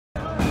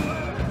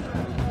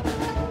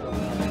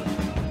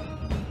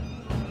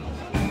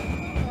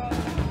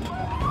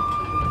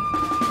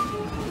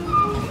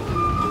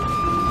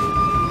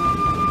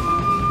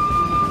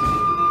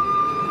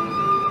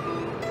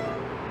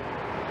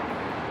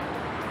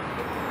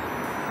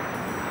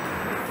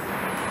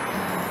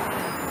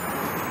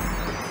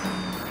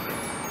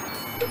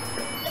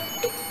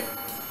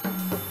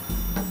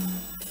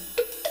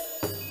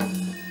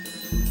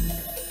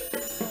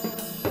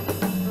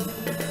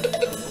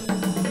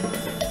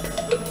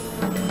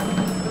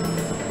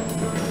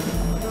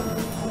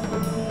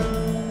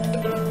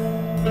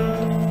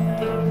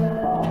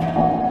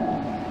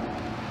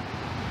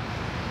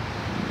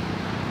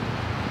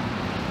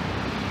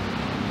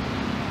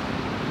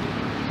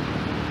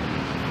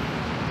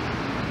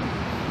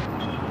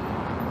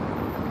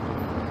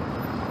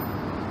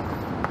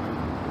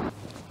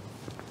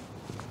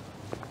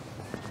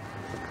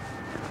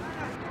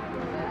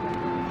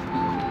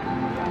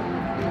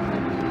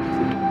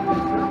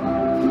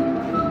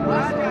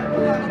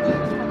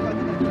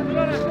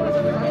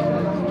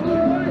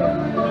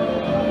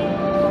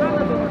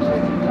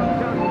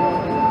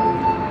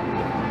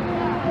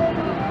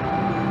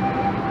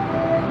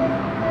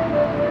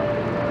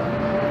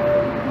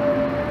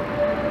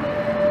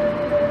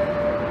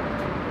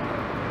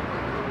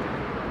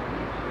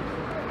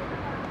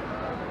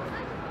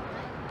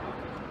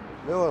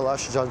მე ვარ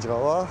ლაში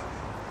ჯანჯღავა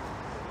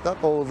და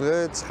ყოველდღე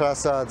 9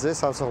 საათზე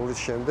სამსახურის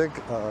შემდეგ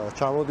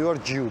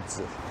ჩამოდივარ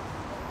ჯიუტზე.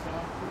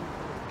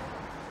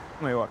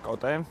 მე ვარ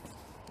კოტე.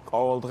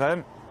 ყოველდღე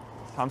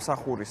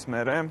სამსახურის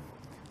მერე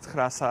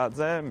 9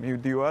 საათზე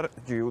მივდივარ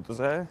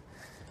ჯიუტზე.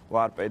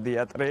 ვარ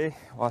პედიატრი,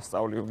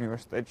 ვასწავლი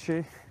უნივერსიტეტში.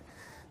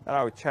 და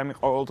რა ვიცი, ჩემი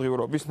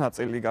ყოველდღიურობის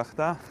ნაწილი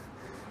გახდა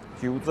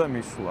ჯიუტზე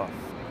მისვლა.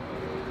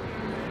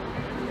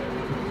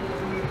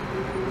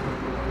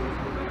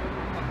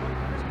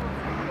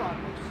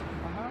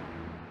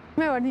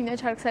 მე ვარ ნინა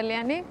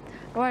ჩარქსელიანი,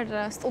 ვარ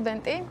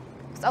სტუდენტი,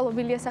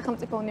 სწავლობილია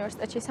სახელმწიფო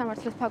უნივერსიტეტში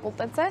სამართლის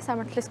ფაკულტეტზე,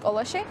 სამართლის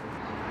სკოლაში.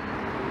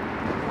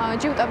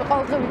 ჯიუტები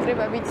ყოველდღე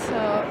ვიკრიბებით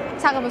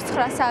საღამოს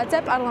 9 საათზე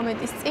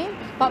პარლამენტის წინ,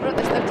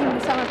 ვაპროტესტებთ იმ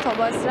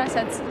უსამართლობას,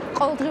 რასაც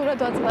ყოველდღიურად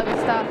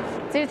ვაძლევთ და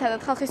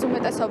ძირითადად ხალხის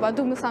უმეტესობა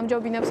დუმილს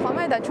ამჯობინებს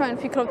ხოლმე და ჩვენ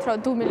ვფიქრობთ, რომ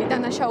დუმილი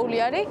დანაშაული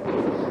არის.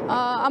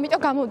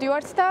 ამიტომ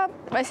გამოვდივართ და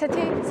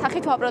ესეთი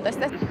სახით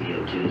ვაპროტესტებთ.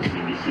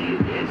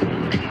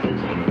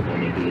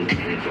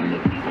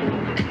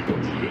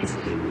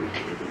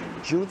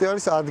 ჯიუტი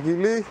არის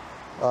ადგილი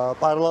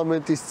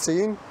პარლამენტის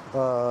წინ,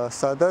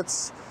 სადაც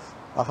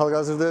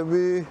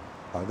ახალგაზრდები,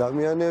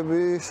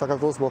 ადამიანები,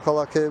 საქართველოს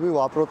მოქალაქეები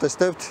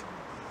ვაპროტესტებთ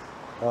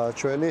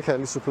ჩვენი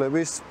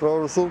ხელისუფლების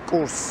პრორუსულ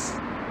კურსს.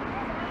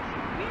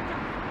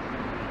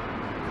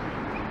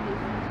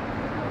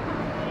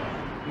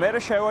 მე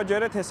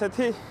შევაჯერეთ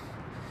ესეთი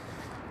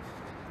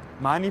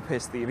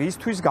მანიფესტი,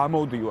 რისთვის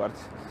გამოვდივართ.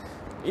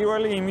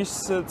 პირველი იმის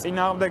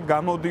წინააღმდეგ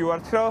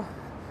გამოვდივართ, რომ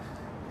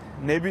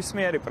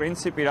ნებისმიერი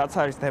პრინციპი, რაც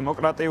არის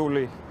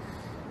დემოკრატიული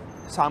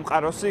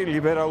სამყაროსი,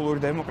 ლიბერალური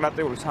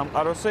დემოკრატიული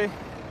სამყაროსი,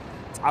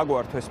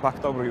 წაგვართვეს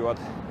ფაქტობრივად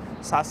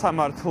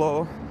სასამართლო,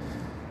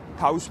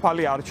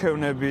 თავისუფალი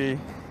არჩევნები,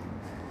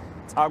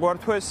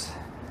 წაგვართვეს,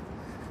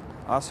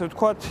 ასე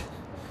ვთქვათ,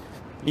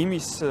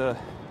 იმის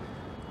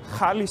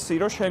ხალისი,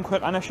 რომ შენ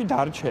ქვეყანაში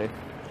დარჩე.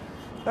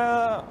 და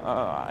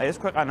ეს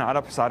ქვეყანა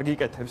არაფერს არ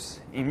გიკეთებს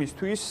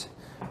იმისთვის,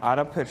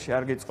 არაფერში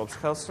არ გიწყობს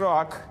ხელს, რომ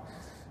აქ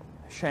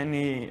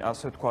შენი,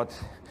 ასე ვთქვათ,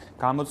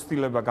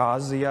 გამოცდილება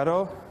გააზიარო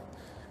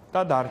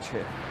და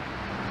დარჩე.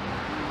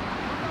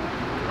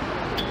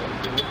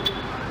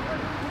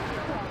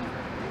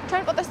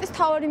 ჩვენი პროტესტის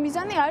მთავარი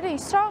მიზანი არის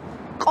ის, რომ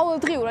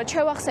ყოველდღიურად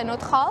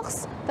შევახსენოთ ხალხს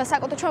და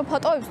საკუთარ ჩვენ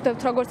ფოტოებს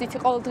ვდებთ, როგორც იცი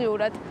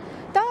ყოველდღიურად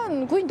და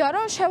გვინდა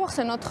რომ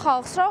შევახსენოთ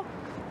ხალხს, რომ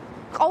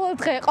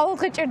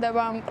ყოველდღე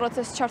ჭირდება ამ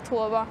პროცესის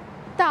ჩართულობა.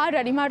 და არ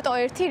არის მარტო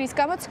ერთი, რის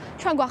გამოც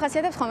ჩვენ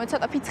გვახასიათებს ხოლმე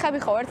ცოტა ფიცხები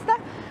ხო ვართ და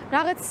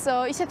რაღაც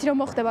ისეთი რომ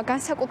მოხდება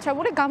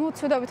განსაკუთრებული,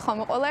 გამოვცვიდობით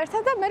ხოლმე ყველა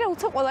ერთად და მე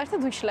უცებ ყველა ერთად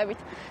ვიშლებით.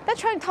 და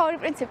ჩვენი მთავარი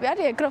პრინციპი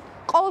არის ეგ, რომ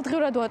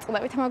ყოველდღიურად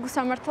ვაწყდებით მაგ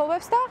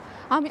უსამართლობებს და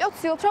ამიტომ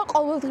ვცდილობთ, რომ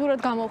ყოველდღიურად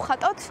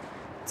გამოვხატოთ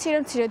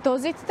მცირე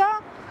დოზით და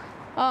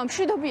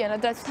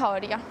მშვიდობიანად, რაც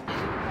მთავარია.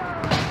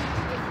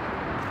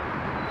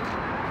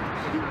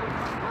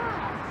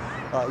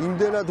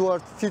 იმდენად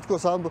ვართ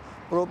თითქოს ამ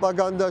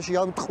პროპაგანდაში,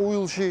 ამ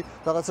ტყუილში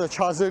რაღაცა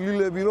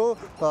ჩაზელილები, რომ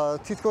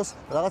თითქოს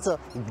რაღაცა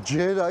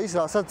ჯერა ის,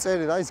 რასაც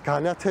წერენ, ის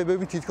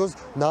განათებები თითქოს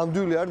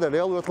ნამდვილი არის და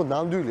რეალურად ხო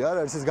ნამდვილი არ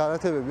არის ეს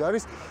განათებები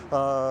არის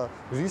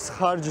რის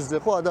ხარჯზე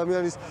ხო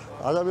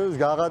ადამიანის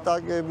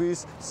გაღატაკების,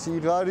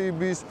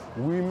 სიღარიბის,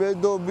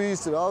 უიმედობის,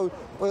 რა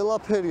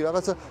ყველაფერი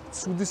რაღაცა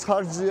ცუდის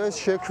ხარჯზეა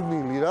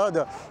შექმნილი რა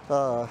და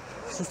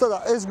ზუსტად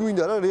ეს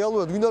გვინდა რა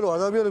რეალურად გვინდა რომ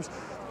ადამიანებს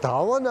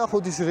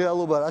დავანახოთ ის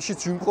რეალობა, რაშიც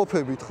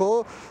ვიმყოფებით,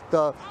 ხო?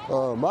 და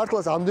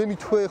მართლაც ამდენი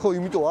თვე ხო,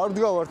 იმიტომ არ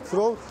ვდგავართ,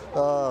 რომ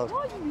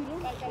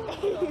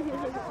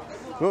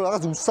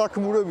რაღაც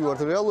უსაქმურები ვართ,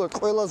 რეალურად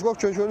ყველას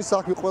გვაქვს ჩვენი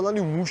საქმე,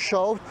 ყველანი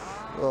მუშაობთ,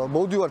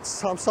 მოვდივართ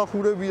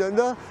სამსახურებიდან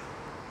და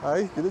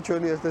აი, კიდე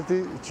ჩვენი ერთ-ერთი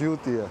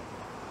ჯიუტია.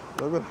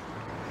 როგორ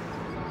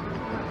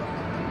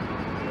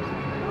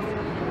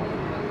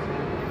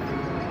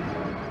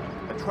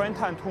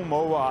ჩვენთან თუ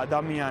მოვა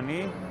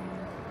ადამიანი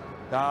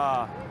და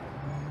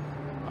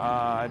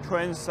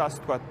ჩვენს, ასე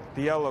ვთქვათ,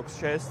 დიალოგს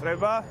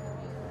შეესწრება,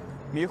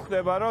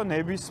 მიხვდება, რომ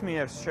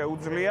ნებისმიერს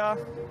შეუძლია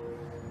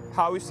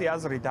თავისი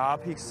აზრი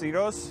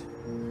დააფიქსიროს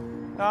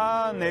და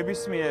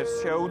ნებისმიერს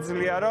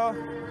შეუძლია, რომ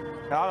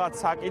რაღაც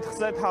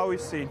საკითხზე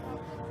თავისი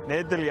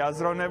ნედლი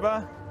აზროვნება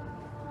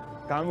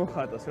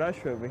გამოხატოს, რა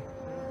შვები?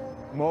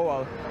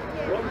 მოვალ.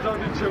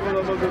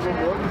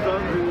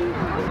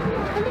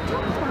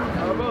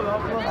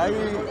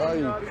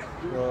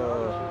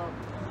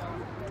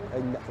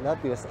 აი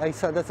ნაპირას, აი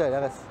სადაც არის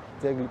რაღაც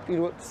ძეგლი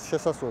პირველ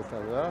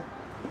შესასვლელთან რა.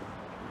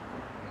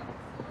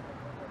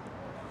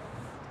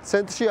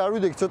 ცენტრში არ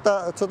ვიდექით,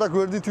 ცოტა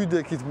გვერდით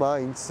ვიდექით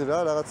მაინც რა,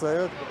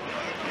 რაღაცნაირად.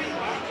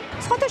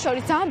 სხვათა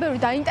შორის ძალიან ბევრი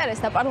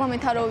დაინტერესდა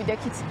პარლამენტთან რო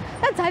ვიდექით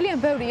და ძალიან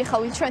ბევრი ეხლა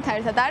ვინც ჩვენთან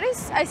ერთად არის,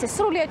 აი ესე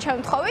სრულიად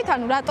შემთხვევით,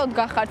 ანუ რატო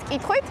გახართ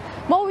კითხვით,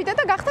 მოვიდა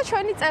და გახდა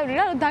ჩვენი წევრი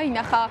რა, რომ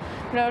დაინახა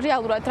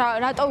რეალურად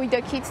რატო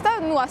ვიდექით და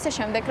ნუ ასე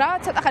შემდეგ რა,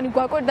 ცოტა ხანი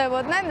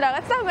გვაკვირდებოდნენ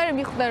რაღაც და მე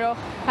მიხვდე რომ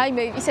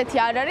რაიმე ისეთი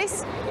არ არის,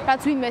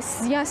 რაც ვინმეს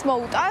ზიანს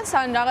მოუტანს,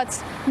 ან რაღაც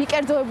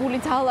მიკერძოებული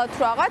ძალა თუ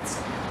რაღაც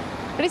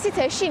რისიც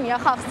ეშინია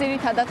ხალხს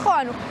ძირითადად ხო,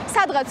 ანუ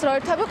სადღაც რო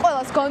ერთები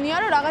ყველას გონია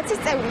რომ რაღაცის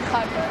წევრი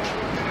ხარ.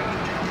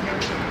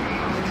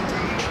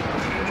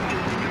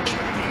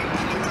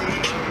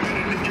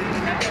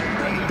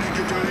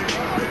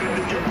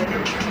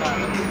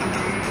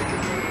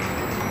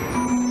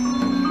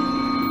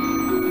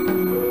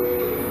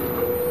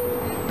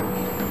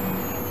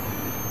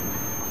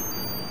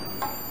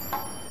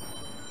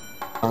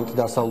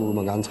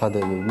 ანტიდასავლურმა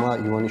განცხადებებმა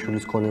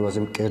ივანიშვილის ქონებაზე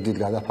მკერდით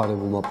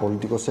გადაფარებულმა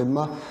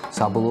პოლიტიკოსებმა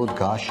საბოლოოდ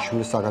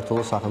გააშიშვლეს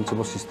საქართველოს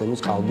სახელმწიფო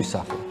სისტემის ყალბის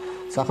სახე.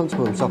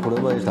 სახელმწიფო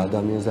ემსახურება ერთ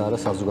ადამიანს და არა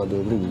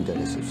საზოგადოებრივ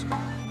ინტერესებს.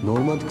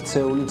 ნორმად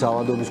ქცეული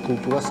ძალადობის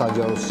კულტურა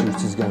საჯარო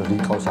სივრცისგან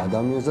რიყავს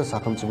ადამიანს და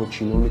სახელმწიფო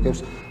ჩინოვნიკებს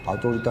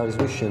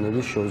ავტორიტარიზმის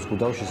შენების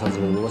შეზღუდავ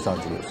შესაძლებლობას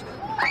აძლევს.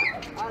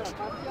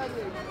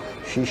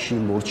 შიში,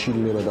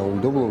 მორჩილება და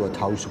უნდობლობა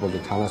თავისუფალ და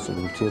თანასწორ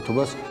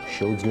ურთიერთობას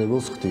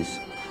შეუძლებელს ხდის.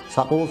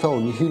 საყოველთაო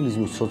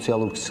ნიჰილიზმის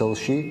სოციალურ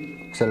ქსელში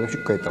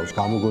კვეტავს,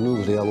 გამოგონილ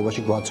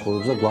რეალობაში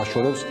გვაცხოვრებს და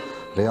გვაშორებს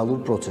რეალურ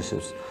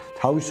პროცესებს.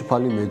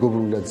 თავისუფალი,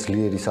 მეგობრული და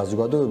ძლიერი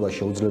საზოგადოება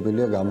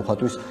შეუძლებელია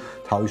გამოხატვის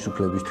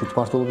თავისუფლების,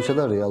 თვითმმართველობისა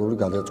და რეალური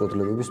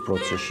გადაწყვეტილებების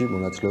პროცესში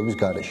მონაწილეობის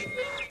გარეშე.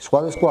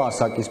 სხვადასხვა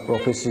ასაკის,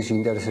 პროფესიის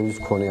ინტერესების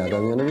მქონე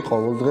ადამიანები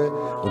ყოველდღე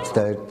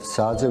 21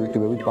 საათზე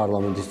ვიკრიბებით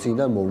პარლამენტის წინ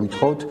და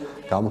მოვითხოვთ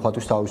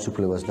გამოხატვის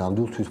თავისუფლებას,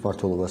 ნამდვილ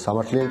თვითმმართველობას,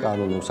 სამართლიან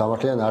კანონებს,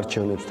 სამართლიან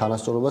არჩევნებს,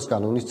 თანასწორობას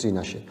კანონის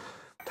წინაშე.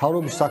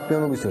 მთავრობის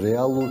საქმიანობის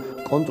რეალურ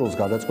კონტროლს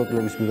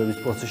გადაწყვეტილების მიღების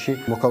პროცესში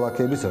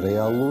მოქალაქეების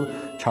რეალურ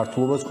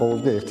ჩართულობას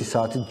ყოველდღე 1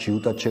 საათით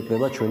ჯიუტად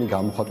შეკრება ჩვენი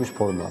გამოხატვის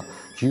ფორმაა.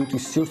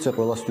 ჯიუტის სივრცე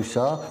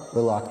ყველასთვისაა,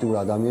 ყველა აქტიურ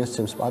ადამიანს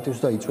ცემს პატივს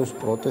და იწვევს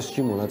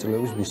პროტესტში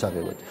მონაწილეობის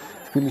მისაღებად.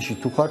 თბილისში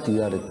თუ ხართ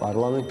იარეთ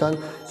პარლამენტთან,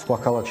 სხვა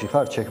ქალაქში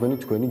ხართ, შექმნით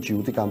თქვენი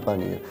ჯიუტი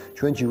კამპანია.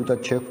 ჩვენ ჯიუტად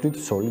შექმნით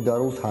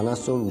სოლიდარულ,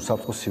 თანასწორ,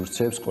 უსაფრთხო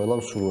სივრცეებს ყველა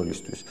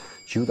მსურველისთვის.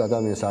 ჯიუტ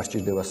ადამიანს არ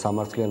სჭირდება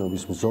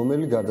სამართლიანობის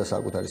მზომელი გარდა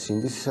საკუთარი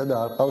სინდისისა და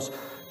არ ყავს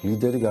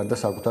ლიდერი გარდა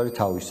საკუთარი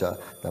თავისა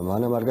და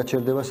მანამ არ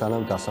გაჩერდება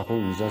სანამ დასახულ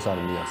მიზანს არ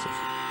მიაღწევს.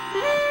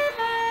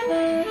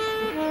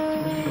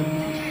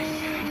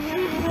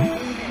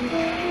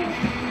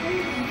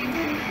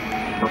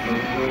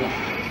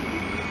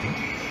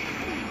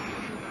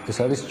 ეს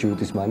არის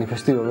ჯიუტის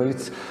მანიფესტი,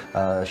 რომელიც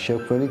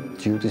შევქმნით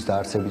ჯიუტის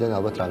დაარსებიდან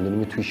ალბათ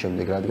რამდენიმე თვის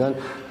შემდეგ, რადგან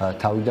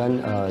თავიდან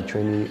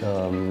ჩვენი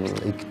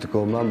იქ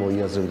დგომა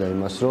მოიაზრებდა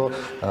იმას, რომ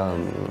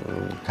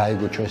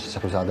გაიგო ჩვენ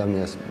სასახლის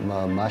ადამიანს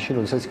მაშინ,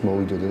 როდესაც იქ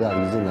მოვიდოდა და არ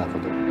მიზნად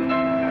ნახოდა.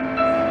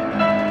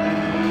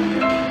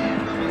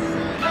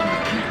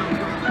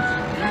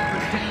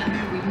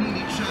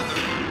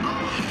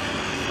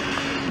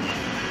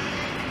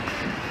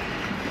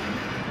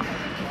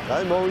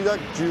 აი მოვიდა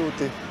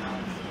ჯიუტი.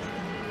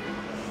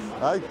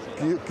 აი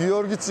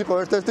გიორგიც იყო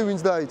ერთ-ერთი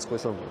ვინც დაიწყო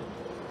ეს ამბავი.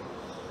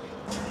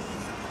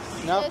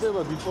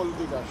 ნახდებოდი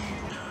პოლიტიკაში.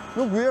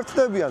 ნუ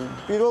გვიერთდებიან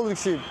პირველ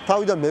რიგში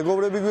თავიდან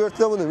მეგობრები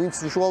გვიერთდებოდნენ, ვინც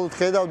უშუალოდ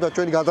ხედავდა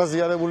ჩვენი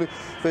გადაზიარებული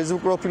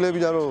Facebook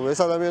პროფილებიდან, რომ ეს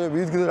ადამიანები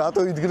იდგნენ,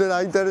 რატო იდგნენ,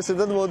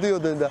 აინტერესებდათ,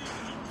 მოდიოდნენ და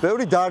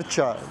ბევრი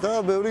დარჩა და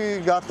ბევრი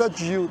გახდა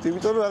ჯიუტი,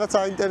 იმიტომ რომ რაღაც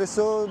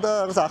აინტერესო და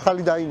რაღაც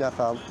ახალი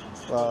დაინახა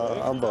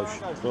ამბავში.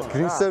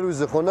 გრინ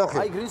სერვისზე ხო ნახე?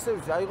 აი გრინ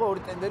სერვისზე აიღო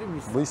 2 ტენდერი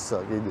მისცა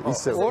კიდე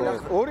ისე.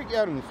 2 კი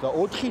არ მისცა,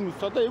 4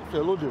 მისცა და 6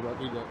 ელოდება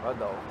კიდე.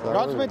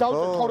 რაც მე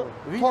დავწერ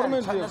 12-ზე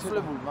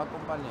ჩანაცვლებული მაგ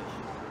კომპანიაში.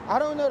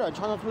 არავინ არა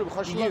ჩანაცვლებული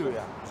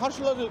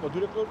ხარშილაძე იყო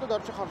დირექტორი და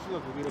დარჩა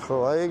ხარშილაძე დირექტორი. ხო,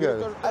 აი ეგ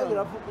არის. აი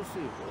რა ფოკუსი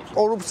იყო.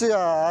 კორუფცია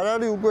არ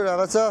არის უკვე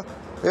რაღაცა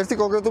ერთი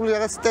კონკრეტული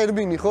რაღაც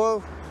ტერმინი, ხო?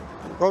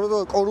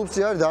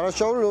 კორუფცია არის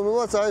დანაშაული,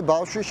 რომელსაც აი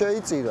ბავშვი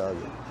შეიწირა.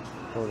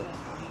 ხო და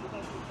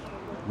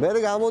მე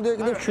გამოდი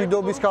ეკიდებ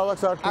შვიდობის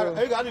ქალაქს არ არა,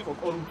 ეგ არ იყო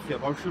კორუფცია,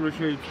 ბავშვი რო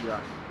შეიწირა.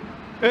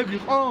 ეგ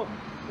იყო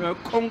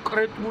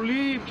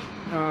კონკრეტული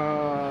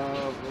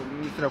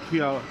ის რა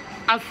ქვია,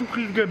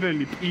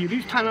 ასუხისგებელი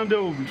პირის,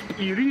 თანამდებობის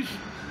პირის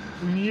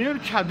მიერ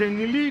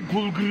ჩადენილი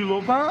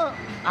გულგრილობა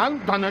ან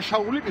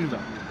დანაშაული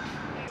პირდაპირ.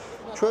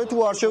 ჩვენ თუ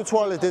არ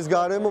შევცვალეთ ეს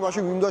გარემო,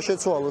 მაშინ უნდა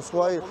შეცვალოს, ხო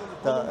აი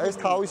და ეს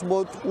თავის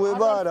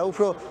მოტყუება არა,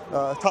 უფრო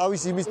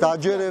თავის იმის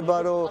დაჯერება,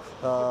 რომ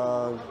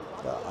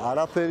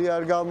არაფერი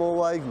არ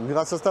გამოვა, იქ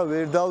ვიღაცასთან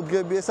ვერ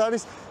დავდგები, ეს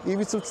არის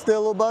იმის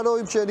მცდელობა, რომ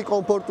იმ შენი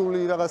კომფორტული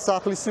რაღაც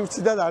სახლის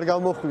სივრციდან არ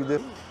გამოხვიდე.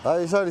 აი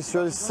ეს არის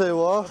ჩვენი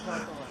სევა,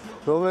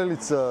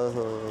 რომელიც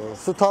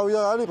სულ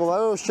თავიდან არ იყო,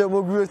 მაგრამ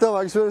შემოგვიერთა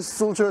მაგის მერე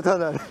სულ ჩვენთან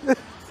არის.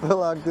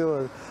 ყველა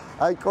აქტივარი.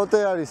 აი კოტე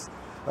არის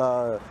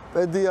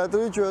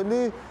პედიატრი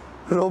ჩვენი,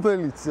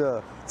 რომელიც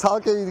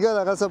ცალკე იდგა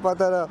რაღაცა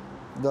პატარა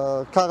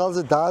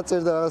ქაღალდზე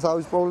დააწერდა რაღაც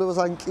ამის პრობლემას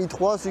ან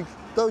კითხვას იქ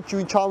და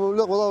ჩვენ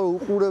ჩამოვიდა ყველა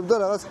უყურებდა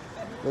რაღაც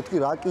მეთქი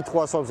რა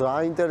კითხვას აქვს, რა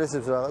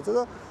ინტერესებს რაღაცა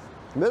და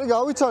მე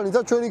გავიცანი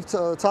და ჩვენ იქ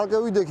ცალკე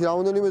ვიდექი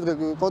რამოდენიმე დღე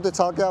კოტე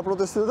ცალკე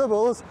აპროტესტებდა და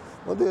ბოლოს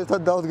მოდი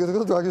ერთად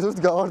დავდგეთ მაგისრით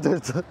გავართ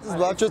ერთად.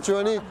 ბაჩო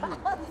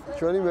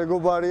ჩვენი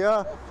მეგობარია,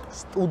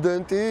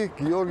 სტუდენტი,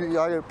 გიორგი,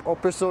 აი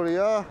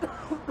პროფესორია,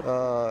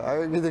 აი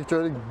კიდე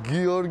ჩვენი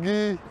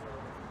გიორგი,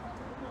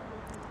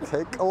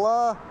 თეკლა,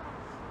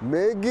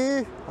 მეგი,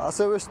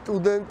 ასევე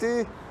სტუდენტი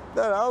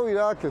და რავი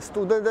რა,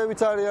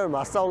 სტუდენტებიც არიან,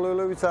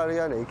 მასწავლებლებიც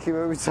არიან,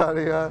 ექიმებიც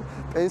არიან,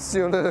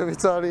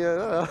 პენსიონერებიც არიან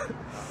რა.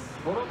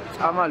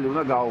 წამალი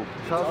უნდა გაუგო.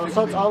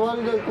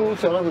 წამალი და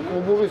კურსი, რა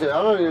კლუბურიზე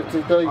არ არის ერთი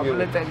და იგივე.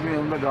 აპროტესტებენ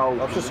უნდა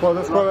გაუგო. ახლა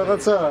სხვადასხვა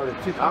რაღაცა არის.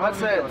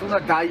 რაღაცა უნდა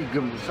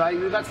გაიგმოს, აი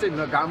რაღაცები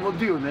უნდა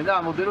გამოდიოდნენ და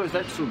ამოდენ რომ ეს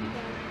არის ცუდი.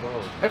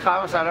 ეხლა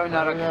ამას არავინ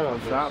არ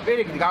აკეთებს რა.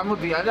 პირიქით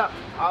გამოდიან და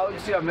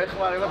აუცია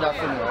მეხმარება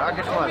დასვენება. რა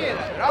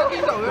გეხმარება? რა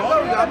გინდა ვერ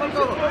დავი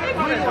ამალკო.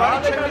 მე ვარ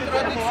ჩემი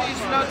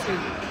ტრადიციის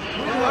ნაწილი.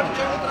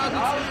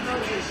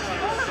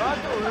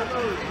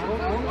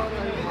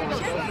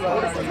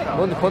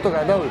 მოდი ფოტო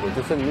გადავიდეთ,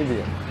 ესე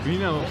მიდია.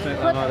 ვინა მოხსნეთ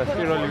ამას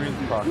პირველი ვინ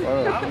ხარ?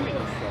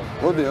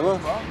 მოდი აბა.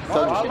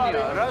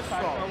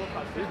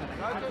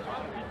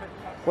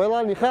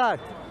 ყველანი ხარ?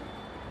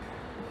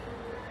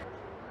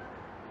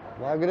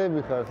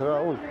 მაგრები ხართ რა.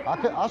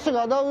 ასე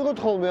გადავიღოთ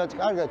ხოლმე აც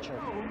კარგად ჩა.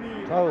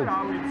 წავედი.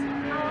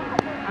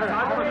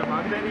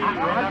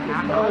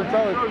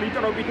 წავედი.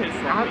 ლიტრობით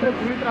ესვა. ახლა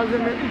ლიტრაზე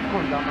მეტი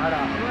გქონდა,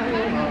 მაგრამ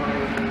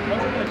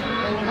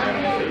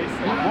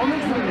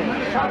მომიწვინე.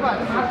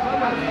 შაბათი.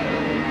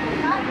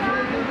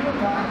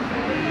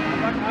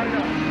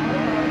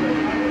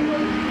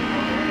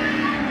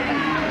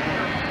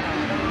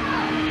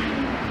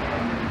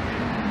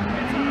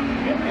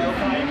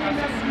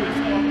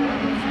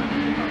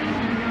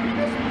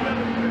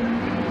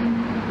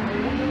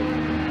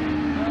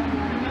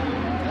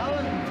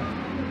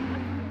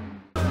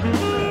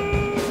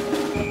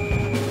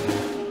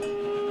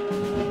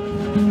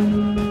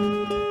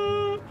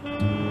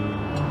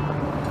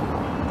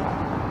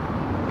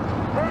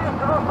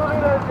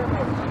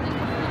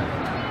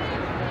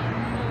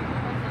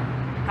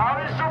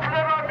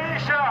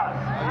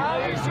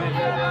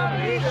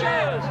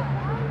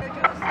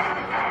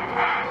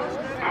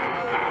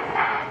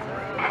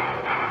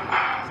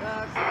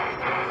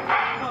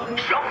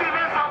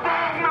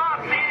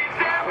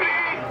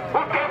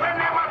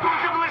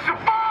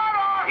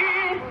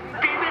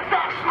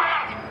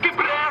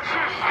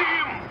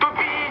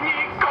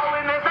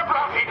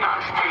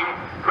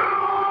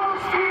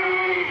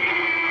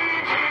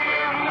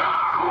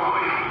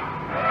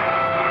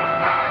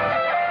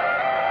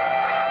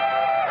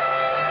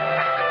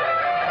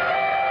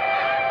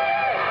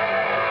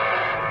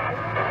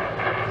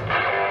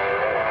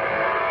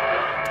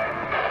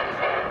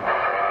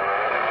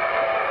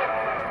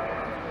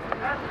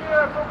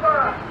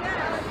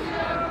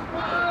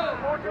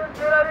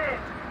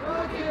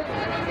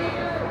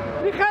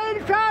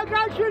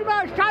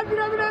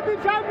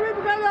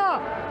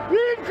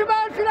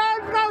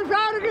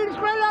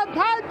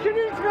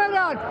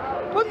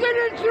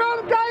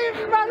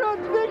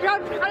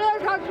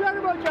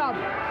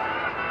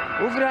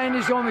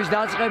 უკრაინის ომის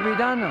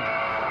დაწყებიდან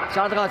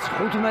სადღაც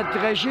 15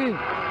 დღეში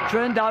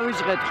ჩვენ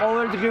დავიწყეთ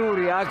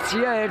ყოველდღიური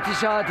აქცია 1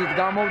 საათით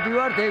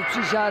გამოვდივართ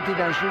 6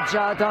 საათიდან 7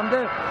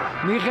 საათამდე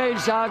მიხეილ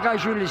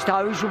სააკაშვილის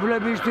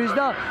თავისუფლებისთვის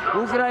და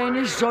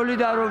უკრაინის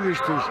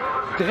სოლიდარობისთვის.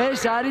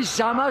 დღეს არის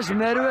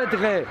 308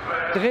 დღე.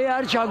 დღე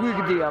არ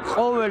ჩაგვიგდია,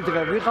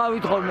 ყოველდღე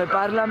ვიყავით ხოლმე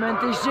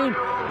პარლამენტის წინ,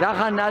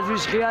 რახან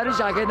ნაძვის ხი არის,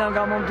 აქედან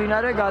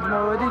გამომდინარე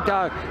გადმოვედით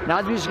აქ.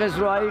 ნაძვის ხეს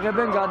რო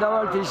აიღებენ,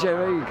 გადავალთ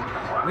ისევე იქ.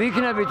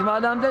 ვიქნებით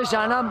მადამდე,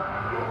 სანამ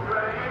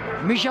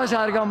მიშას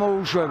არ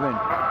გამოუშვებენ.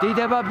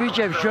 დიდება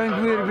ბიჭებს, ჩვენ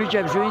გვირ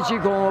ბიჭებს, ვინც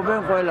იქ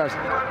ომობენ ყველას.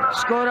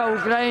 სკორა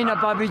უკრაინა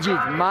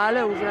პაბიჯით,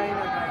 მალე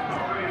უკრაინა.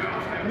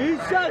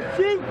 მიშა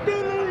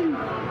სიკვდილი!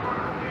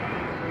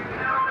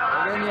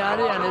 ეგენი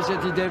არიან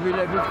ესეთი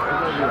დებილები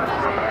ხდებიან.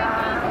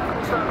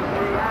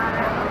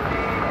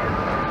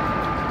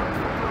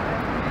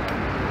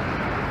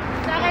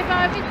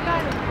 საღებავებით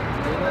გარო.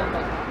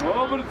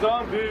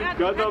 მობრძანდი,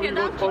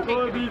 გადავიღოთ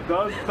ფოტოები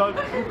და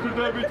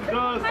საჩუქრებით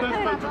და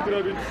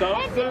საჩუქრებით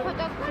სავსე.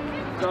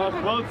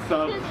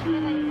 ახალგაზრდებში.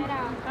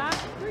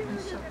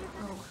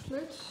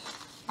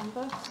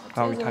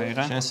 დავით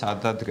აიღე. შენ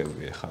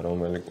სადადგები ხა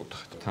რომელი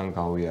კუთხით? თან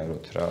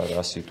გავიაროთ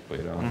რა სიტყვი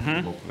რა,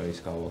 მოკლე ის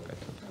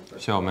გავაკეთოთ.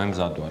 всё, მე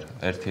მზად ვარ.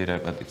 ერთი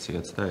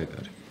რეპეტიციაც და ეგ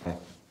არის.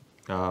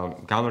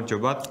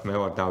 გამარჯობათ, მე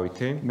ვარ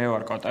დავითი. მე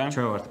ვარ კოტე.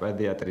 ჩვენ ვართ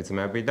პედიატრი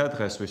ძმები და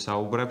დღეს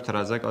ვისაუბრებთ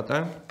რაზე კოტე?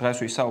 დღეს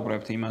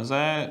ვისაუბრებთ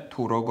იმაზე,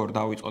 თუ როგორ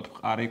დავიწყოთ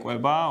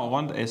მყარიყვება,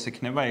 ოღონდ ეს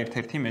იქნება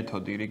ერთ-ერთი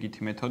მეთოდი,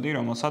 რიგითი მეთოდი,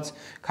 რომელსაც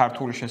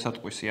ქართული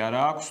შესატყვისი არ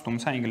აქვს,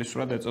 თუმცა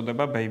ინგლისურად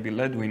ეწოდება baby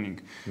led winning.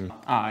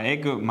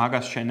 ეგ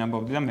მაგას შენ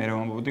ამბობდი და მე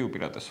ვამბობდი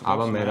უპირატესობას.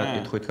 აბა მე რა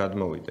კითხვით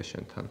გადმოვიდე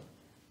შენთან.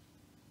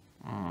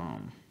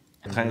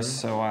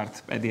 დღეს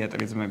ვართ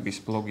პედიატრი ძმების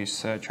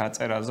ბლოგის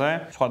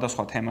ჩაწერაზე,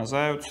 სხვადასხვა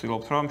თემაზე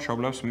ვცდილობთ, რომ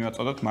მშობლებს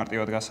მივაწოდოთ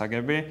მარტივად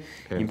გასაგები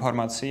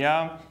ინფორმაცია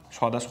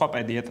სხვადასხვა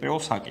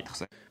პედიატრიულ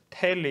საკითხზე.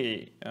 მთელი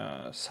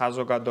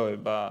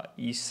საზოგადოება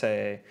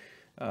ისე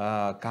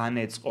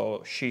განეწყო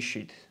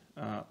შიშით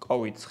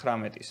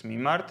COVID-19-ის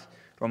მიმართ,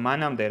 რომ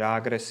მანამდე რა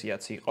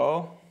აგრესიაც იყო,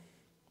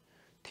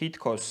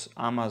 თითქოს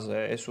ამაზე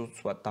ეს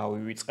უცბად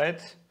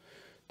დავივიწყეთ.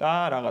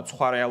 და რაღაც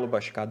სხვა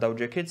რეალობაში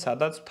გადავჯექით,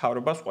 სადაც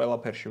მთავრობას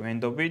ყველაფერში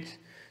ვენდობით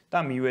და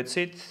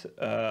მივეცით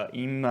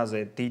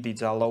იმაზე დიდი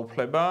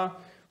ძალაუფლება,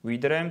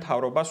 ვიდრე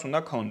მთავრობას უნდა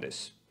კონდეს.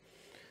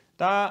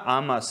 და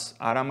ამას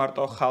არა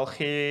მარტო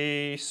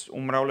ხალხის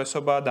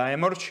უმრავლესობა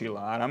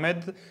დაემორჩილა,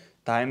 არამედ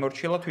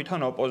დაემორჩილა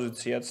თვითონ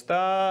ოპოზიციაც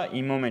და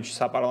იმ მომენტში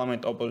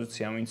საპარლამენტო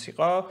ოპოზიცია ვინც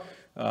იყო,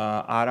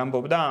 არ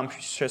ამბობდა ამ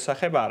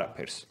შესახებ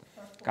არაფერს.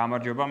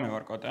 გამარჯობა, მე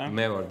ვარ კოტე.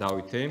 მე ვარ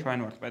დავითი. ჩვენ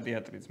ვართ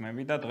პედიატრი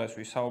ძმები და დღეს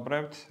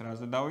ვისაუბრებთ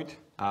რაზე დავით?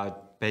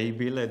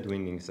 baby led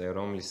winning-ზე,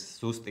 რომლის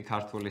ზუსტი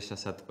ქართული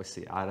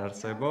შესატყვისი არ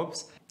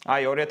არსებობს.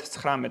 აი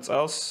 2019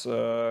 წელს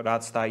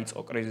რაც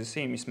დაიწყო კრიზისი,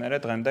 იმის მერე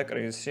დღემდე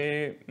კრიზისი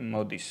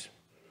მოდის.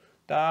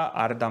 და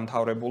არ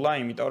დამთავრებულა,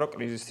 იმიტომ რომ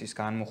კრიზისის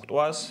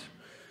განმუხტვას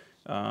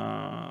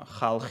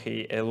ხალხი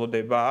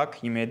ელოდება აქ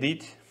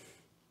იმედით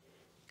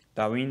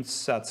და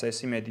ვინცაც ეს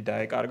იმედი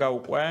დაეკარგა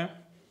უკვე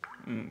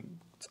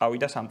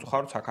წავიდა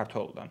სამწუხაროდ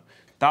საქართველოსდან.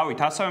 დავით,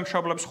 ასევე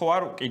მშობლებს ხო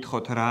არ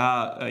ვკითხოთ რა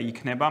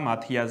იქნება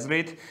მათი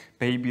აზრით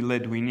baby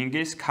led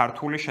winning-ის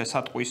ქართული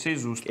შესატყვისი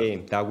ზუსტად.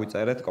 კი,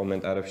 დაგვიწერეთ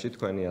კომენტარებში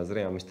თქვენი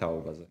აზრი ამის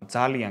თაობაზე.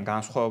 ძალიან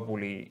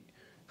განსხვავებული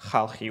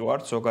ხალხი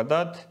ვართ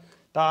ზოგადად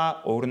და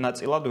ორ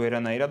ნაწილად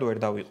ვერანაირად ვერ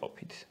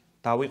დავიყოფით.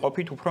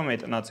 დავიყოფით უფრო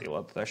მეტ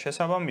ნაწილად და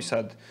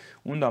შესაბამისად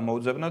უნდა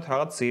მოვძებნოთ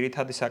რაღაც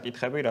ძირითადი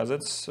საკითხები,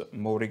 რაზეც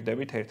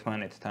მოვრიგდებით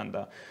ერთმანეთთან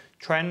და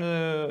ჩვენ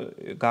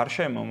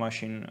გარშემო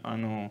მაშინ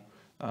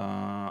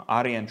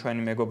არიან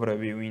ჩვენი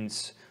მეგობრები, ვინც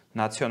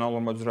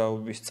ნაციონალური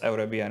მოძრაობის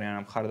წევრები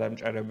არიან,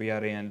 მხარდამჭერები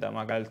არიან და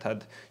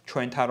მაგალითად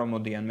ჩვენთან რომ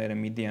მოდიან, მერე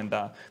მიდიან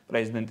და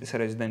პრეზიდენტის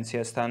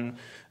რეზიდენციასთან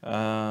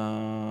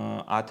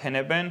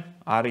ათენებენ,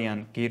 არიან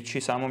გირჩი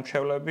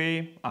სამომრჩევლები,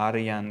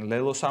 არიან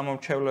ლელო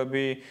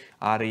სამომრჩევლები,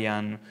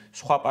 არიან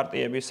სხვა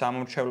პარტიების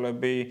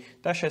სამომრჩევლები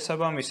და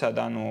შესაბამისად,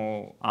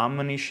 ამ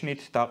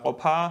ნიშნით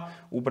დაყოფა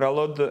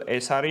უბრალოდ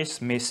ეს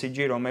არის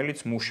მესიჯი, რომელიც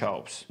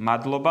მუშაობს.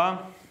 მადლობა.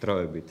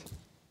 დროებით.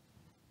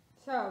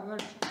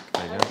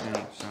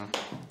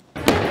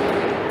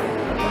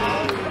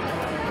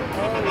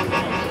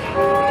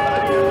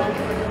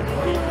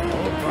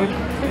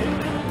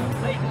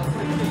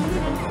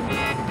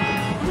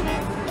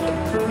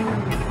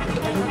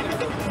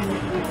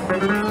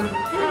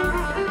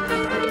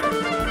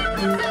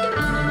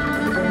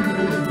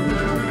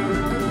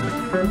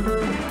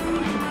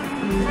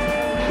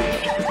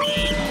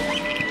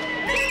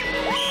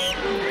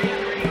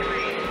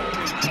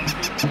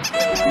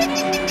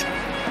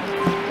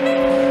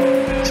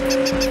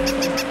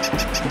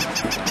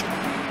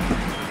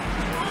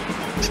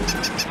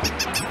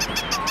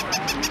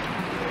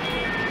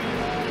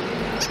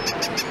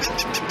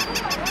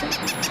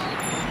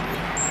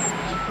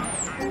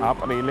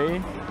 აპრილი,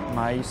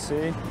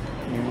 მაისი,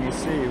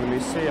 ივნისი,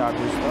 ივლისი,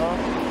 აგვისტო,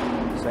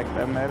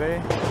 სექტემბერი,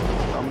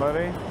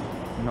 ოქტომბერი,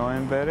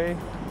 ნოემბერი,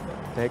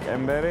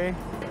 დეკემბერი.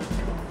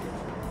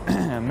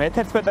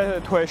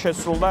 მე-11 თვე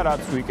შესრულდა,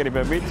 რაც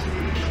ვიკრიბებით.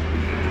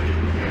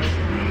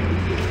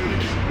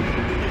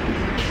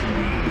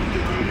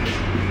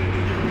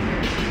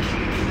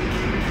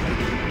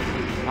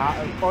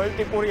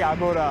 პოლიტიკური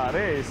აგორა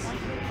არის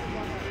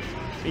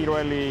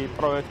პირველი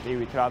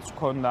პროექტივით, რაც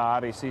ჰქონდა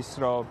არის ის,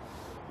 რომ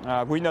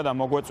გვინდა და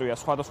მოგვეწვია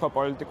სხვადასხვა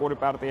პოლიტიკური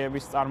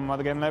პარტიების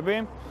წარმომადგენლები.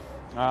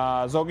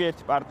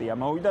 ზოგიერთი პარტია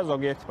მოვიდა,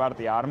 ზოგიერთი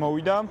პარტია არ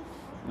მოვიდა.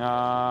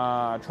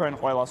 ჩვენ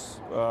ყველას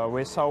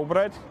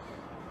ვესაუბრეთ.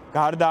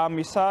 გარდა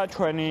ამისა,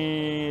 ჩვენი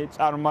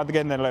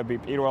წარმომადგენლები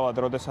პირველად,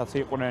 როდესაც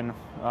იყვნენ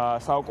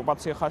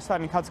საოკუპაციო ხაზთან,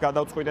 იქაც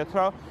გადავწყვიტეთ,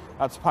 რომ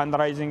რაც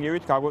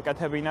ფანდრაიზინგივით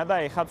გაგვეკეთებინა და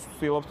ეხაც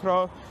ვცდილობთ,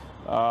 რომ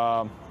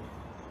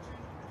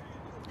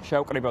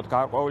შევკრიბოთ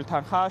გარკვეული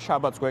თანხა,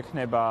 შაბათს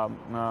გვექნება,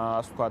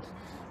 ასე ვთქვათ,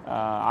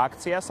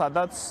 აქცია,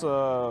 სადაც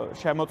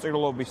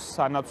შემოწირულობის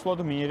სანაცვლოდ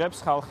მიიღებს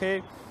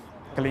ხალხი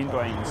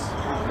გლინტვეინს.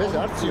 ეს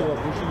აქცია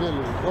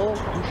გუშინელი ხო?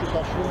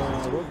 გუშინაში.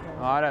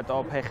 არათო,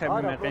 ფეხები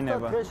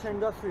მეყინება.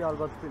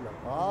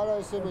 არა,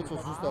 ესე მეცო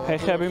ზუსტად.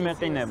 ფეხები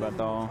მეყინება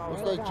თო.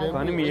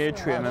 განი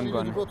მიეჩვია მე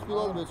მგონი.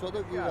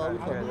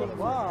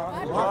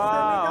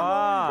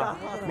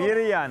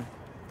 მირიან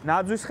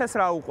ნაძვის ხეს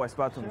რა უყვეს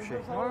ბათუმში?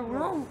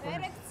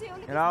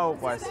 რა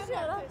უყვეს?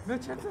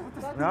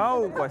 რა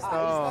უყვეს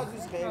თო?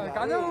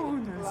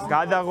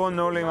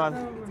 გადაღონული მათ.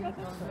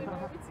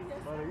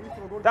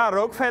 და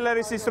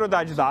როკფელერის ის რო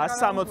დაჯდა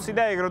 160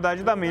 და ეგ რო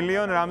დაჯდა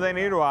მილიონ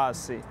რამდენი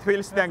 800.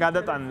 თბილისიდან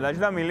გადატანა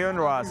დაჯდა მილიონ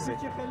 800.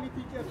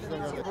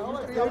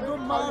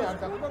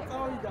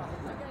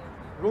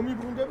 რომ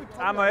იბრუნდებით?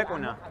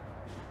 ამოეკუნა.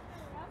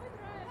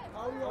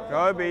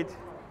 დროებით.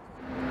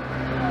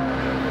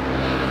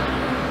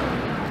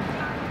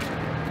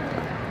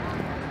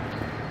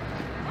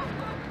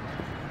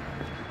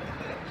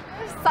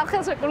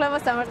 სახლის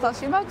რეკულებას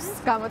სამართალში მაქვს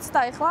გამოცდა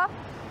ახლა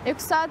 6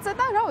 საათზე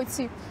და რა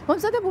ვიცი,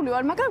 მომზადებული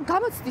ვარ, მაგრამ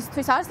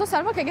გამოცდისთვის არასდროს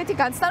არ მაქვს ეგეთი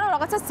განცდა, რომ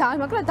რაღაცას ძალიან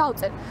მაგრა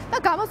დავწერ. და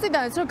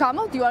გამოცდიდანაც რომ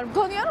გამოვდივარ,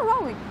 მგონია რომ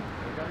რავი.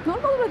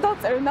 ნორმალურად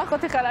დავწერ,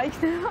 ნახოთ ახლა რა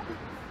იქნება.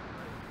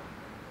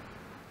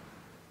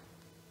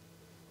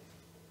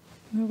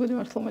 მეგოდი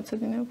მართლა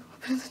მეცადინეობ.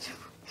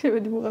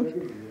 შევედი მუღამი.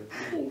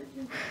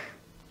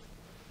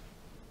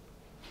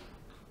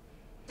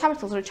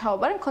 სამართალს რო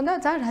ჩავაბარე, მქონდა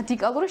ძალიან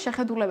რადიკალური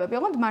შეხედულებები,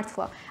 ოღონდ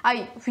მართლა. აი,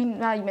 ვინ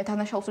რაიმე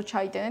დანაშაულს რო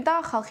ჩაიდენენ და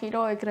ხალხი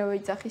რო ეგრევე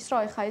იძახის, რომ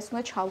ეხა ეს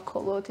უნდა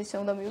ჩავქოლოთ, ესე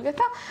უნდა მივიღეთ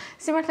და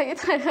სიმართლე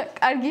გითხრა,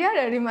 კარგი არ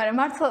არის, მაგრამ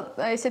მართლა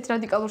ესეთ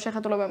რადიკალური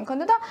შეხედულებები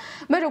მქონდა და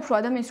მე უფრო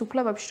ადამიანის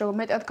უფლებებში რო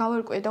მეტად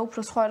გავერკვიე და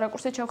უფრო სხვა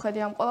რაკურსით შევხედე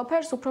ამ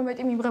ყველაფერს, უფრო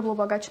მეტი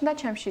მიმღებლობა გაჩნდა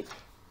ჩემში.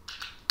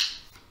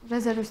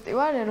 რეზერვისტი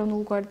ვარ,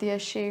 ეროვნულ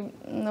გვარდიაში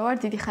ვარ,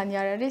 დიდი ხანი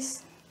არ არის.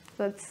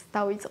 რაც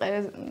დავიწყე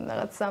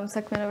რაღაც ამ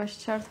საქმიანობაში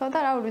ჩართვა და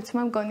რა ვიცი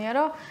მე მგონია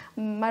რომ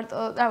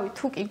მარტო რავი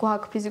თუ კი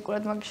გვაქვს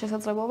ფიზიკურად მაგის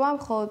შესაძლებლობა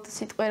მხოლოდ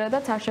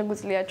სიტყვერადაც არ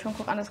შეგვიძლია ჩვენ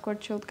ქვეყანას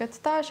გვერდში უდგეთ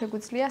და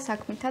შეგვიძლია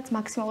საქმითაც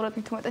მაქსიმალურად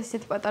მით უმეტეს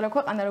ისეთი პატარა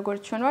ქვეყანა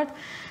როგორც ჩვენ ვართ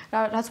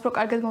რაც უფრო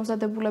კარგად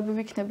მომზადებულები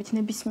ვიქნებით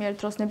ნებისმიერ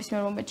დროს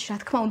ნებისმიერ მომენტში რა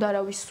თქმა უნდა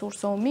არავის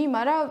სურს ომი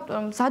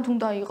მაგრამ მზად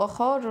უნდა იყო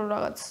ხო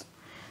რაღაც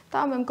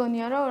და მე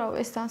მგონია რომ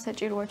ეს ძალიან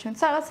საჭიროა ჩვენს.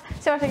 რაღაც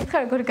სიმართლე გითხრა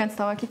როგორი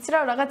განცდა მაქვს იცი რა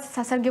რაღაც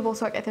სასარგებლოს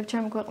ვაკეთებ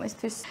ჩემი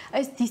ქვეყნისთვის.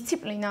 ეს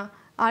დისციპლინა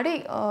არის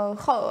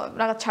ხო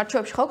რაღაც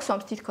ჩარჩოებში ხო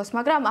გსვამს თითქოს,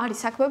 მაგრამ არის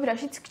საქმეები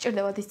რაშიც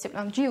გჭირდება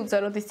დისციპლინა. ჯიუტზე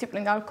რო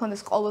დისციპლინა არ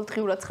გქონდეს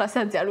ყოველდღიურად 9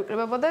 საათზე არ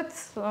ვიკრიბებოდეთ,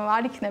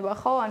 არ იქნება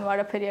ხო, ანუ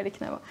არაფერი არ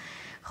იქნება.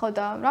 ხო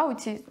და რა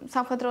ვიცი,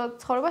 სამხედრო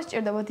ცხოვრებას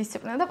სჭირდება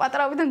დისციპლინა და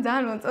პატარავიდან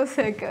ძალიან მომწონს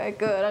ეგ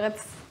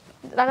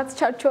რაღაც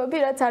ჩარჩოები,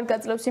 რაც არ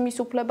გაძლევს იმის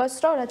უფლებას,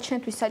 რომ რაც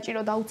შენთვის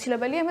საჭირო და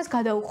აუცილებელია, იმას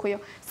გადაუხვიო.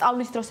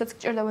 სწავლის დროსაც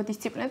გჭირდება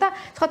დისციპლინა და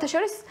სხვათა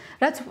შორის,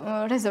 რაც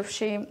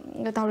რეზერვში,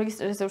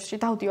 რეზერვში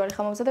დავდივარ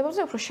ხა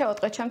მომზადებებზე, უფრო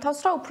შევატყე ჩემ თავს,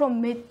 რომ უფრო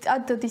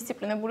მეტად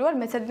დისციპლინებული ვარ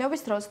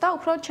მეცადინეობის დროს და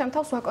უფრო ჩემ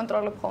თავს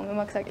ვაკონტროლებ ხოლმე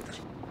მაგ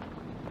საკითხში.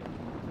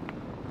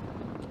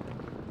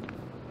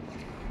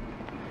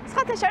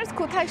 სხვათა შორის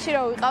ქუთაისში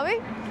რო ვიყავი,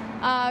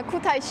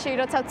 ქუთაისში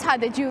როცა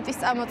ვცადე ჯიუტის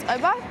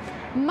წამოწყება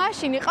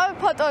მაშინ იყავი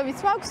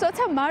ფოტოებიც მაქვს,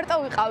 როცა მარტო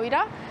ვიყავი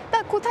რა და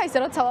ქუთაისზე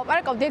როცა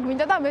ლაპარაკობდი, ეგ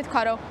მინდა და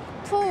მეთქვა რომ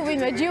თუ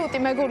ვინმე ჯიუტი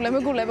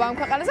მეგულება ამ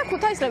ქვეყანაზე,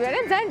 ქუთაისლები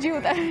არიან ძალიან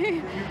ჯიუტები.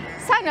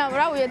 სანამ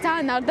რავია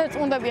ძალიან არ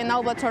დარწმუნდებიან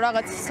ალბათ რომ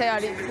რაღაც ისე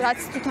არის, რაც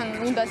თვითონ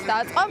უნდას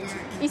დააწყობთ,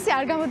 ისე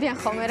არ გამოდიან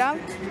ხოლმე რა.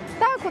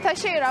 და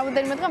ქუთაისში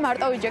რამოდენიმე დღე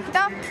მარტო ვიჯექი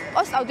და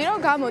პოსტავდი რომ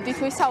გამოდით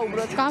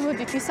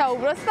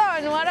ვისაუბროთ და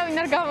ანუ არავინ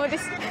არ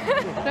გამოდის.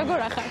 როგორ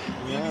ახარ?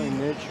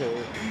 მეჩე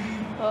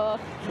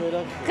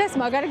დღეს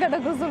მაგარი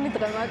გადაგოზული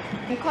დღე მაქვს.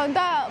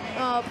 მქონდა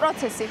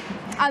პროცესი.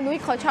 ანუ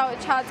იქ ხო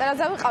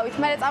ჩაწერაზე ვიყავით,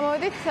 მე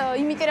წამოვედით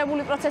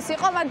იმიტირებული პროცესი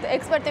იყო, მან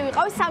ექსპერტი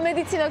ვიყავი,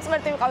 სამედიცინო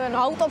ექსპერტი ვიყავი, ანუ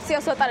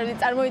აუტოპსიას ვატარებდი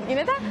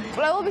წარმოიდგინე და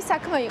კვლევობის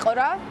საქმე იყო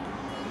რა.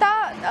 და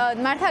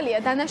მართალია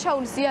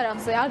დანაშაულის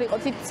იარაღზე არ იყო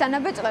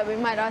თვითსანაბეჭდები,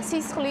 მაგრამ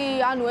სისხლი,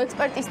 ანუ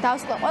ექსპერტის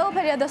დასკვნა,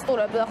 ყველაფერი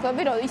ადასტურებდა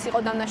ხვდები, რომ ის იყო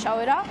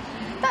დანაშაული რა.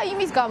 და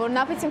იმის გამო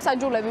ნაფიცი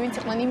მსაჯულები ვინც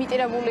იყვნენ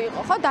იმიტირებული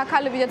იყო ხო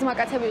დაქალები და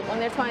ძმაკაცები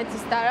იყვნენ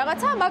ერთმანეთის და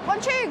რაღაცა მაგ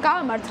პონჩი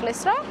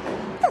გაამართლეს რა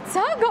და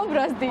ძალიან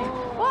გაბრაზდი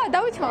ვა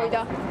დავით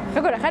მოვიდა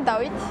როგორ ახარ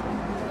დავით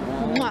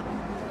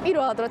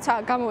პირველად როცა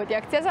გამოვედი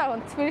აქციაზე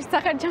აღონ თბილისში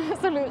სახარ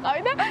ჩამოსული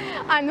ვიყავი და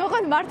ანუ ხო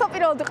მარტო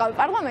პირველად ვიყავი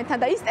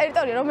პარლამენტთან და ის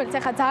ტერიტორია რომელიც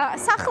ახლა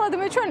სახლად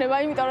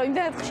მეჩვენება იმიტომ რომ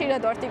იმდენად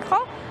ხშირად ვართ იქ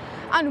ხო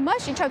ანუ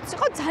მაშინ ჩავთვლი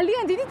იყო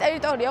ძალიან დიდი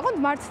ტერიტორია ხო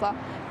მართლა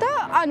და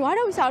ანუ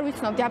არავის არ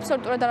ვიცნობდი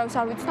აბსოლუტურად არავის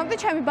არ ვიცნობდი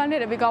ჩემი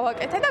ბანერები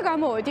გავაკეთე და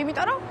გამოვედი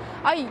იმიტომ რომ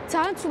აი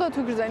ძალიან ცუდად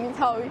ვიგრძენი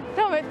თავი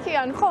რა მეთქი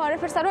ანუ ხო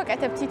არაფერს არ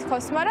ვაკეთებ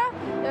თითქოს მაგრამ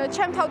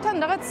ჩემ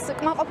თავთან რაღაც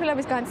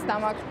კმაყოფილების განცდა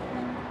მაქვს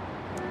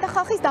და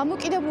ხალხის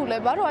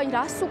დამოკიდებულება რომ აი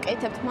რას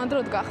უკეთებთ მან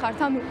დრო დგახართ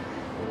ანუ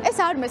ეს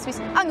არ მესმის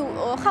ანუ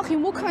ხალხი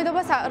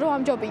მოქმედებას რო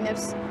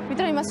ამჯობინებს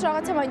ვიდრე იმას რომ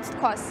რაღაცა მაინც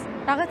თქვას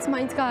რაღაც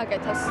მაინც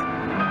გააკეთოს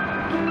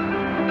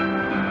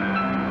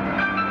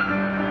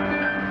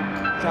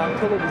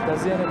ჯანმრთელობის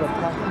დაზიანება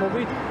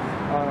თანხმობით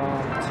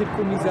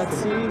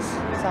ცირკუმიზაციის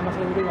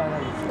სამართლებრივი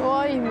ანალიზი.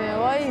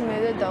 ვაიმე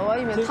დედა,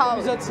 ვაიმე თავი.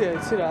 ცირკუმიზაცია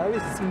იცი რა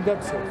არის?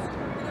 წინდაცო.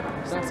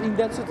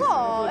 ხო,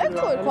 ეგ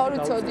თუ არ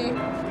ვიცოდი.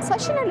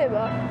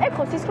 საშინელება. ეგ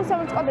ხო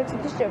სისხლისამებრ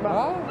კოდექსით ისჯება?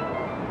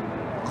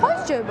 ხო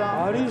ისჯება.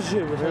 არ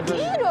ისჯება.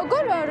 კი,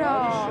 როგორ არა?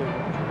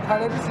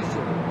 თანების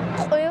ისჯება.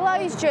 ყველა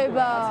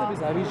ისჯება.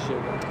 ასების არ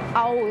ისჯება.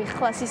 აუ,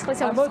 ეხლა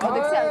სისხლისამებრ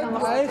კოდექსი არ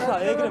გამახსოვს. აი ხა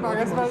ეგრე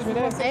მაგას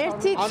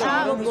ერთი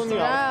წამი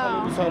რა.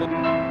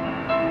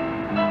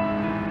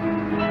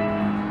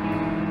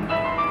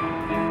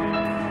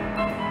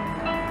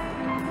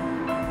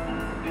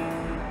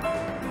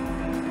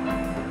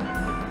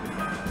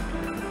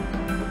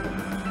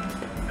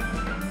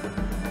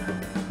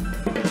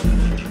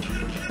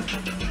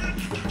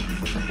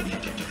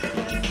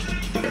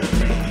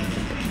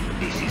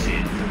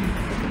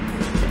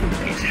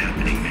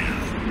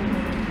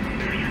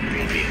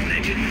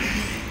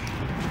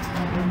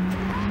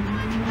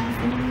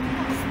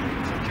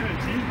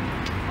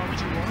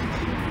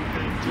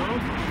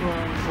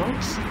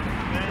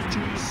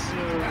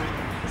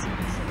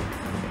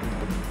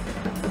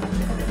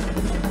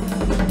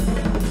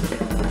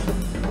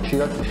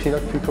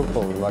 ხშირად ვფიქრობ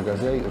ხოლმე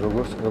მაგაზე, აი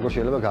როგორ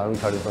შეიძლება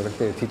განვითარდეს მაგას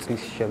ერთი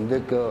წლის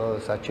შემდეგ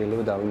სად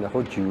შეიძლება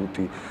დავინახოთ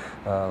ჯიუტი.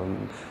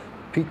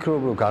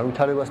 ვფიქრობ, რომ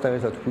განვითარებასთან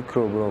ერთად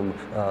ვფიქრობ, რომ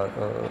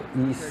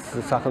ის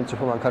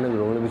სახელმწიფო მანქანები,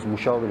 რომლებიც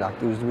მუშაობენ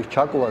აქტივიზმის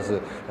ჩაკვაზე,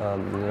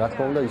 რა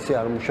თქმა უნდა, ისე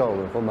არ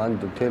მუშაობენ, ხო? მან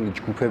მთელი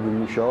ჯგუფები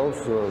მუშაობს,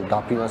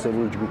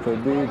 დაფინანსებული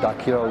ჯგუფები,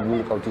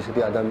 დაქირავებული ყავთ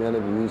ისეთი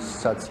ადამიანები,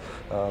 ვისაც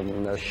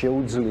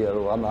შეუძლია,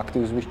 რომ ამ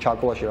აქტივიზმის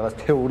ჩაკვაში რაღაც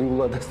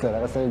თეორიულადაც და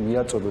რაღაცნაირად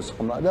მიაწოდოს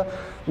ხმა და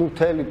ნუ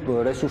მთელი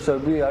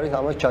რესურსები არის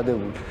ამას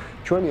ჩადებული.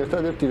 ჩვენი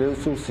ერთადერთი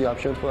რესურსი ამ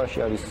შემთხვევაში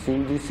არის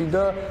სინდისი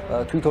და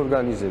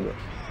თვითორგანიზება.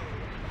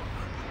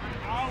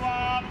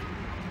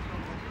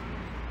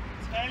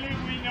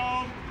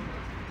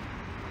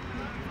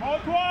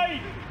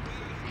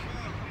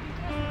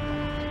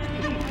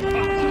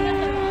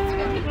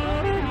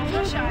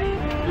 Shine.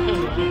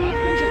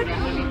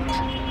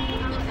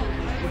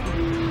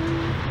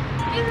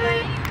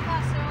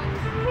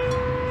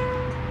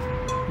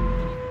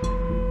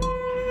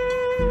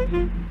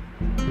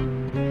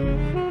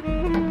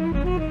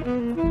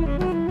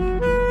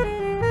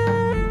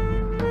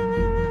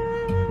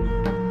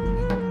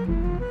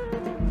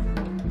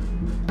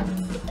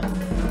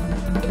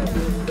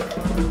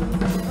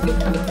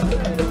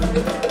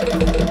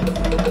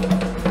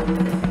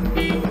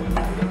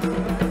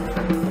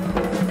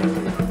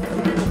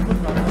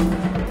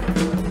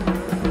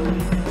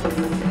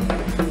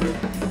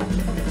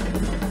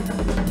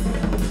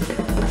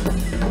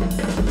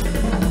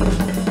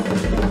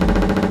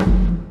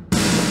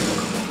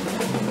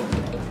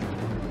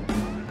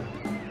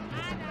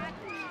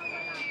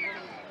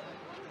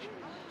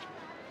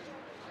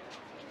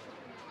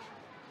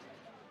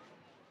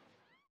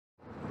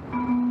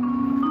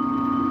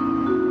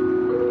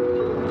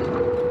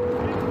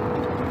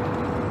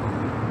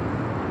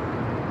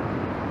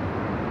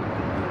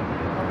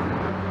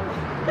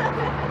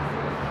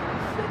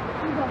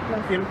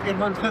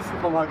 პირველ დღეს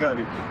იყო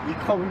მაგარი. იქ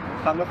ხომ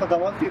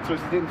ხამახადავთ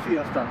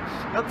პრეზიდენციასთან.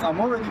 და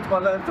წამოვედით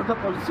ყველა ერთად და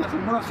პოლიციას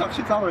უნდა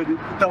სახში წავედით.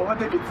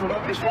 დავადებით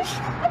ზურაბიშვილს.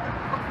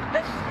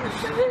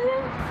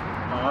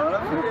 არა,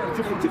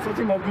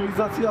 ცოტა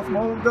მობილიზაციას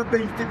მოვიდა და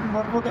ის ტიპი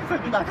მოვიდა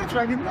ხელი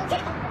დაკაჩვენებდა.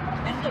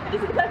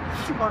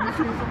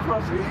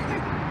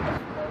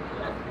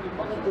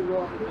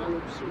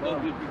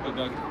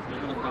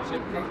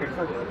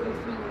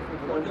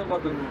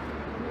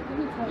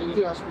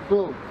 ინდი ასკო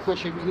ხო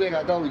შეგვიძლია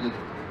გადავიდეთ.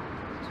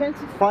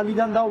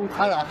 ფალიდან დავუთხე.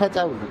 არა, ახლა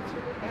წავიდეთ.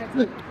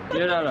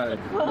 ჯერ არ არის.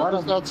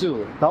 მარასტრაციო.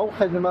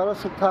 დავხედე, მაგრამ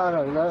სულ არ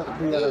არის რა.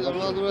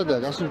 ნორმალურადაა,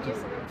 გასულთა.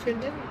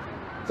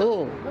 ო,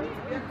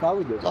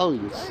 დავიდეთ.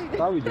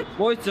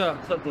 მოიცა,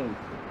 სათო.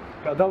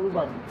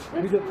 გადავიბარდ.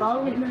 ვიდე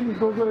წავიდნენ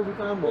გოგოები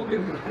წამოდი.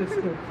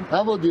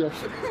 ამოდია.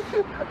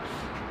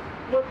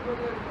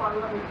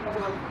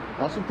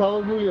 ასულ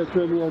თავებულია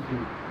ჩვენი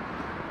ადგილი.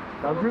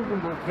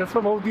 დაგვიყვება, დღეს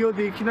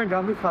მოვდიოდი იქიდან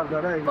გამიხარდა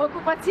რა ეგ.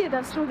 ოკუპაცია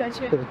დასრულდა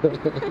ჩვენ.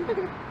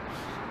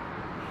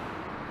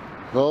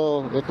 ო,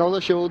 ეხლა უნდა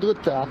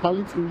შევუდგოთ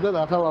ახალი წლიდან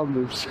ახალ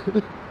ამბებს.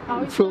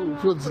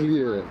 უფრო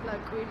ძლიერად.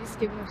 კვირის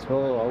გემოს. ო,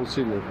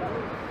 აუცილებლად.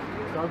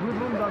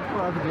 დაგვიბრუნდა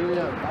დათქვა ადგილი.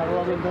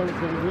 პარლამენტის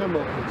შეგვიძლია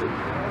მოხდეს.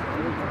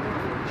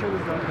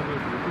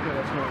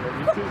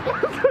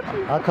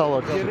 აქა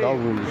ვარ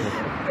დავული.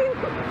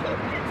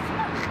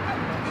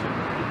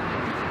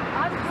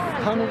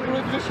 თან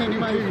უკრედგე შენი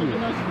მაიგია.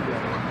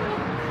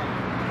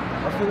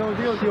 ასე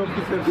დავდიოდი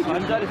ოფისებში.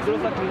 ანჯარის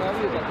დროს აქ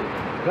ნავიდა.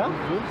 რა?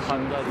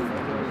 ხანდარი.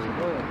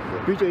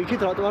 ბიჭო,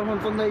 იქით რატო არ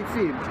მომწონდა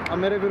იცი?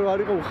 კამერები რო არ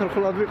იყო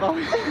უხერხულად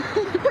ვიყავი.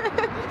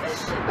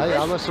 აი,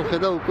 ამას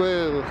ვხედავ უკვე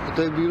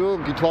ხვდები რომ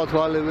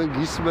გითვალთვალებენ,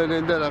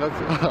 გისმენენ და რაღაც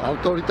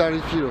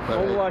ავტორიტარიზმში რო ხარ.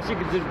 ყოველაში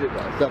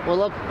გძირდება. და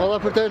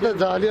ყველაფერთან ერთად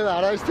ძალიან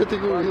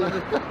არაესთეტიკურია.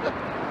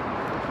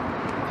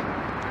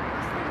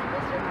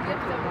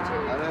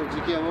 არა,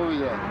 ჯიკი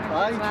ამოვიდა.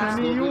 აი,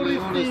 ჩვენი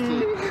იურისტი.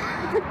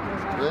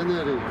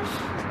 რენერი.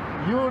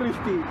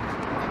 იურისტი.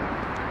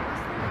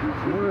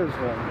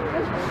 მურესა.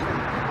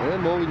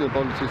 მოვიდნენ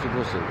პოლიციის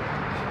უფროსები.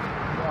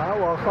 აუ,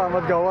 ახლა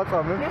ამათ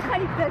გავაწამებ. მე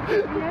ხარ იქ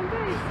დაგებიან და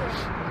ისე.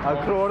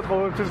 აქ რო ვარ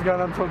ყოველთვის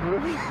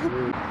განამცოდვრები.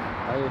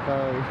 აი, ხა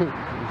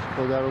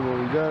ხოდა რომ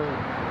მოვიდა.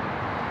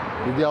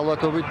 დიდი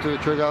ალბათობით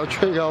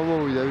ჩვენ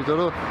გამოვიდა, იმიტომ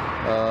რომ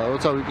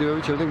როცა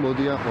ვიკრიბებით, შემდეგ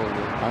მოდიან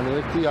ხოლმე. ან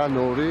ერთი, ან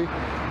ორი.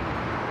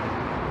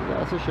 და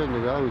ასე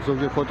შემდეგ, რავი,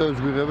 ზოგიერთ ფოტოებს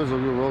გვიღებენ,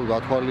 ზოგიერთ უბრალოდ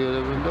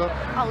გათვალიერებენ და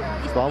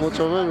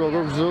გამოწვევენ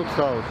როგორ გზნობთ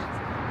ხავს.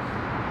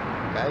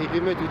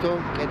 გაიღიმე თვითონ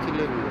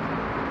კეთილებია.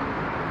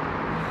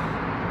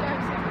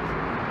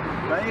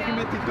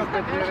 გაიღიმე თვითონ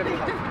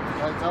კეთილებია.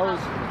 აი, წავალ.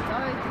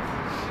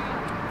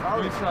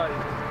 წავიცაი.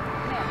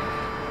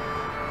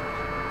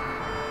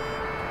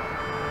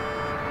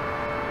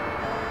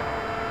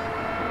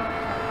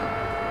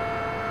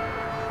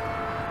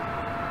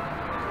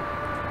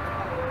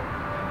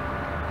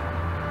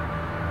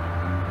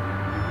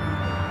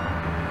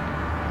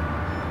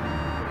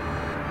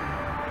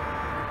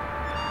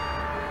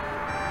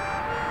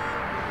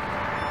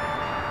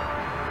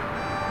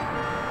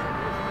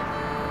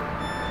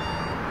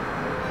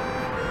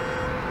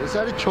 ეს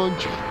არის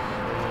ჩონჩი.